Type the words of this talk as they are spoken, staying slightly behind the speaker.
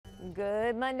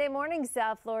Good Monday morning,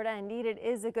 South Florida. Indeed, it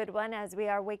is a good one as we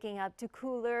are waking up to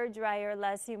cooler, drier,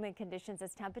 less humid conditions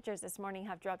as temperatures this morning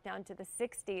have dropped down to the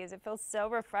 60s. It feels so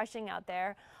refreshing out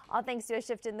there, all thanks to a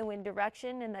shift in the wind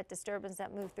direction and that disturbance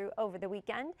that moved through over the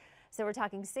weekend. So we're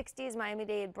talking 60s,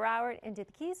 Miami-Dade, Broward, into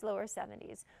the Keys, lower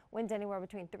 70s. Winds anywhere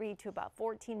between 3 to about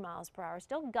 14 miles per hour.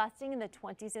 Still gusting in the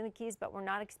 20s in the Keys, but we're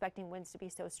not expecting winds to be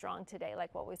so strong today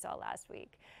like what we saw last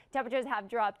week. Temperatures have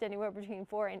dropped anywhere between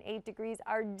 4 and 8 degrees.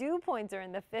 Our dew points are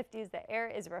in the 50s. The air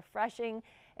is refreshing.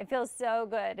 It feels so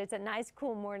good. It's a nice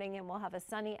cool morning and we'll have a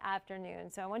sunny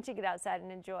afternoon. So I want you to get outside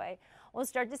and enjoy. We'll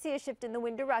start to see a shift in the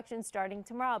wind direction starting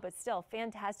tomorrow, but still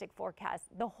fantastic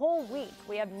forecast. The whole week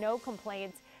we have no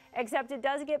complaints, except it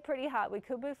does get pretty hot. We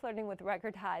could be flirting with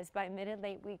record highs by mid and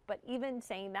late week, but even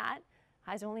saying that,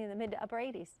 highs only in the mid to upper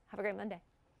 80s. Have a great Monday.